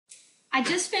I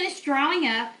just finished drawing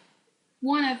up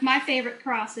one of my favorite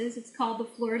crosses. It's called the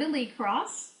Fleur Di Lis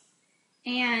Cross.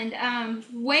 And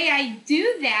the way I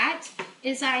do that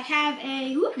is I have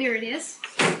a, whoop, there it is.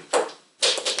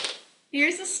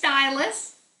 Here's a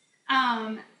stylus,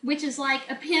 which is like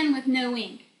a pen with no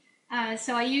ink.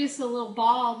 So I use a little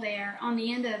ball there on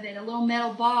the end of it, a little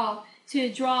metal ball,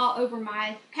 to draw over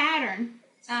my pattern.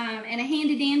 And a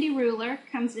handy dandy ruler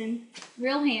comes in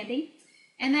real handy.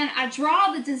 And then I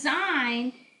draw the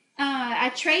design,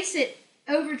 I trace it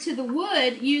over to the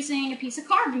wood using a piece of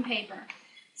carbon paper.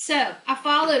 So I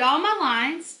followed all my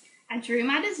lines, I drew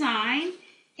my design,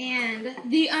 and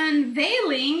the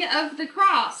unveiling of the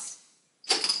cross.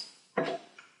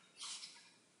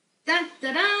 Dun,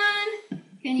 dun, dun.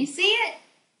 Can you see it?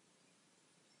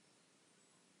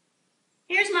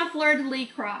 Here's my Fleur Di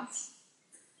Lis cross.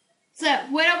 So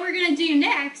what we're going to do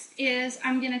next is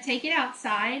I'm going to take it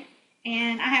outside,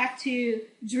 and I have to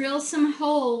drill some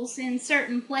holes in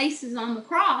certain places on the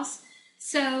cross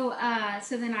so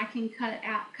then I can cut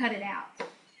it out.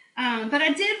 But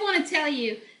I did want to tell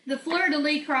you, the Fleur Di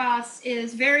Lis cross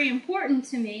is very important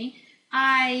to me.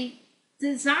 I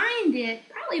designed it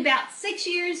probably about 6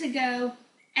 years ago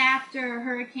after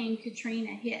Hurricane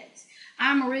Katrina hit.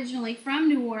 I'm originally from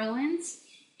New Orleans,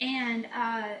 and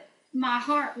my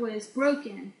heart was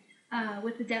broken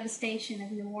with the devastation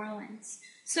of New Orleans.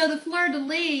 So the Fleur Di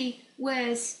Lis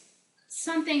was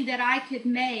something that I could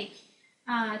make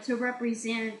to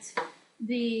represent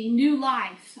the new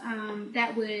life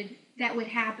that would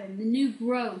happen, the new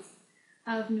growth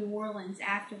of New Orleans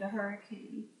after the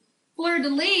hurricane. Fleur de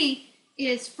Lis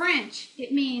is French.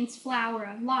 It means flower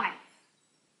of life.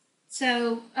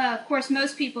 So, of course,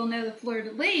 most people know the Fleur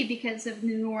de Lis because of the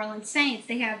New Orleans Saints.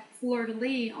 They have Fleur de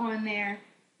Lis on the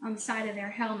side of their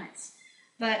helmets.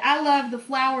 But I love the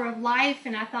flower of life,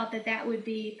 and I thought that that would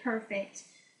be perfect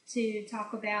to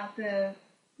talk about the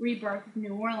rebirth of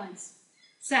New Orleans.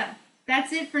 So,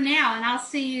 that's it for now, and I'll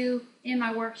see you in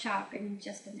my workshop in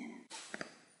just a minute.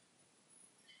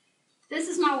 This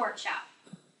is my workshop.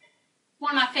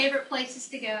 One of my favorite places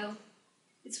to go.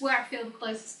 It's where I feel the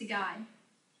closest to God.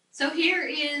 So here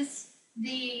is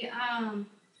the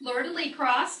Fleur Di Lis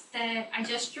cross that I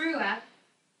just drew up.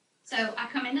 So I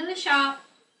come into the shop,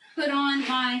 put on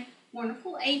my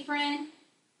wonderful apron,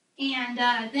 and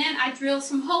then I drill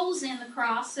some holes in the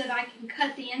cross so that I can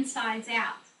cut the insides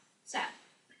out. So.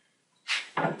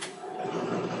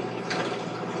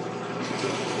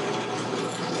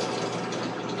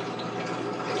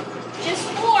 Just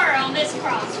 4 on this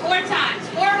cross, 4 times,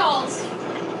 4 holes,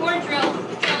 4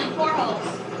 drilling 4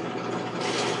 holes.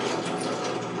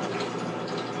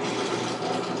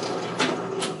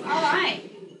 All right,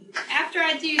 after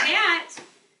I do that,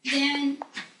 then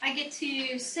I get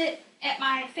to sit at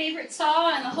my favorite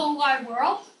saw in the whole wide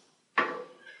world.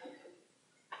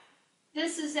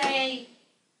 This is a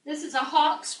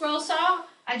Hawk scroll saw.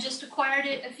 I just acquired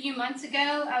it a few months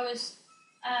ago.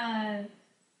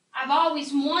 I've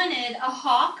always wanted a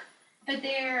Hawk, but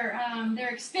they're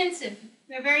expensive.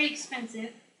 They're very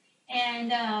expensive. And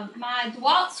my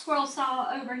DeWalt scroll saw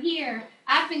over here,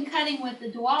 I've been cutting with the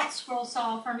DeWalt scroll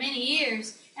saw for many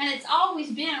years, and it's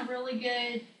always been a really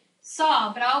good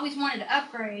saw, but I always wanted to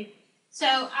upgrade.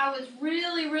 So I was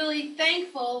really, really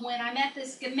thankful when I met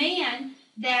this man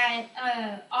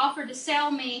that offered to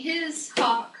sell me his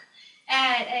Hawk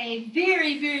at a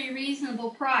very, very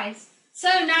reasonable price. So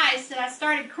nice that I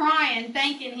started crying,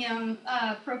 thanking him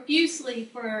profusely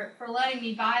for letting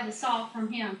me buy the saw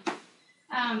from him.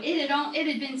 It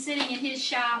had been sitting in his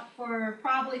shop for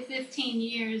probably 15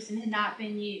 years and had not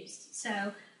been used.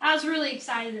 So I was really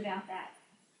excited about that.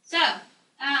 So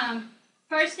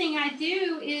first thing I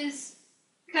do is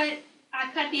I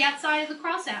cut the outside of the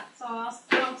cross out. So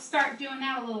I'll start doing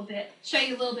that a little bit, show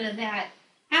you a little bit of that.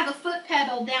 I have a foot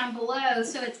pedal down below,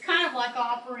 so it's kind of like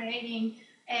operating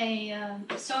a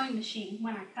sewing machine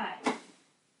when I cut.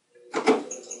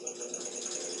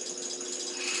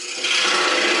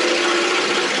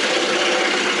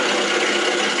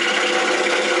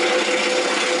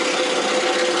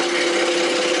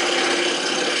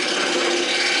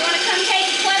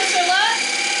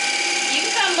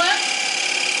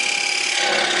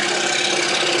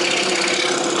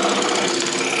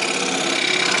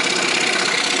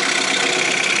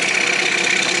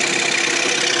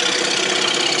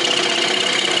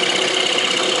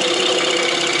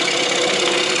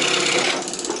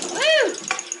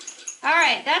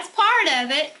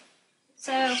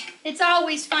 So it's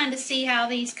always fun to see how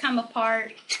these come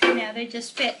apart. You know, they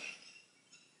just fit,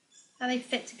 how they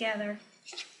fit together.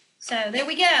 So there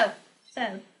we go.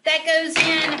 So that goes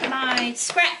in my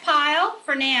scrap pile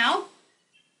for now.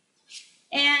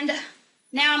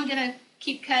 now I'm going to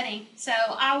keep cutting. So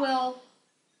I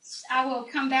will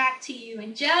come back to you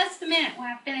in just a minute when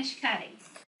I finish cutting.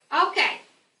 Okay,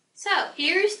 so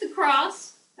here's the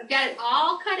cross. I've got it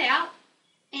all cut out.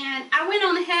 And I went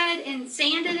on ahead and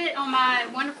sanded it on my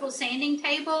wonderful sanding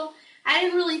table. I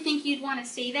didn't really think you'd want to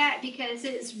see that because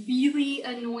it's really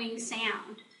annoying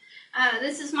sound.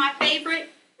 This is my favorite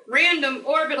random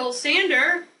orbital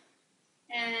sander,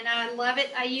 and I love it.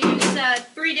 I use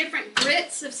 3 different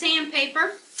grits of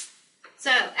sandpaper.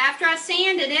 So after I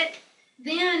sanded it,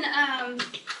 then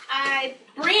I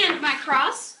brand my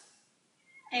cross,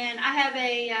 and I have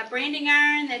a branding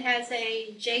iron that has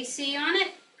a JC on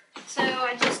it. So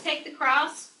I just take the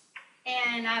cross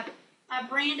and I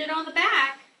brand it on the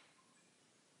back.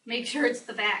 Make sure it's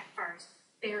the back first.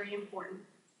 Very important.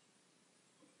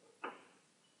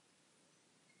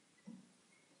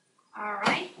 All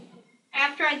right.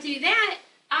 After I do that,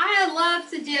 I love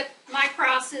to dip my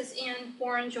crosses in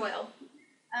orange oil.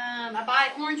 I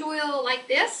buy orange oil like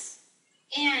this,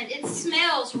 and it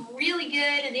smells really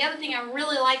good. And the other thing I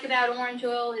really like about orange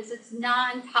oil is it's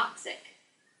non-toxic.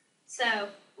 So,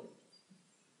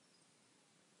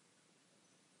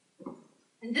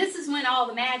 and this is when all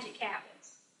the magic happens.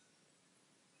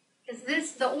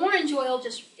 Because the orange oil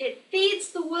it feeds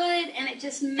the wood and it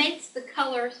just makes the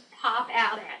colors pop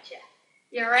out at you.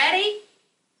 You ready?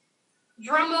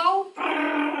 Drum roll.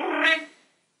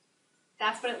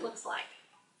 That's what it looks like.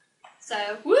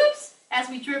 So, whoops, as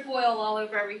we drip oil all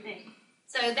over everything.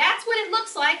 So that's what it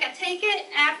looks like. I take it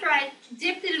after I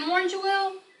dipped it in orange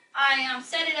oil. I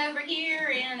set it over here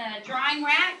in a drying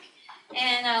rack,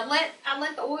 and I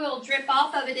let the oil drip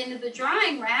off of it into the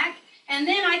drying rack, and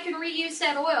then I can reuse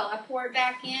that oil. I pour it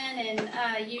back in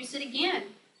and use it again.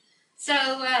 So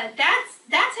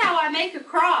that's how I make a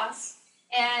cross,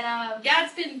 and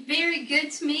God's been very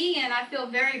good to me, and I feel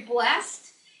very blessed,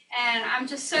 and I'm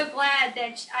just so glad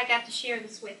that I got to share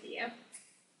this with you.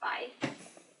 Bye.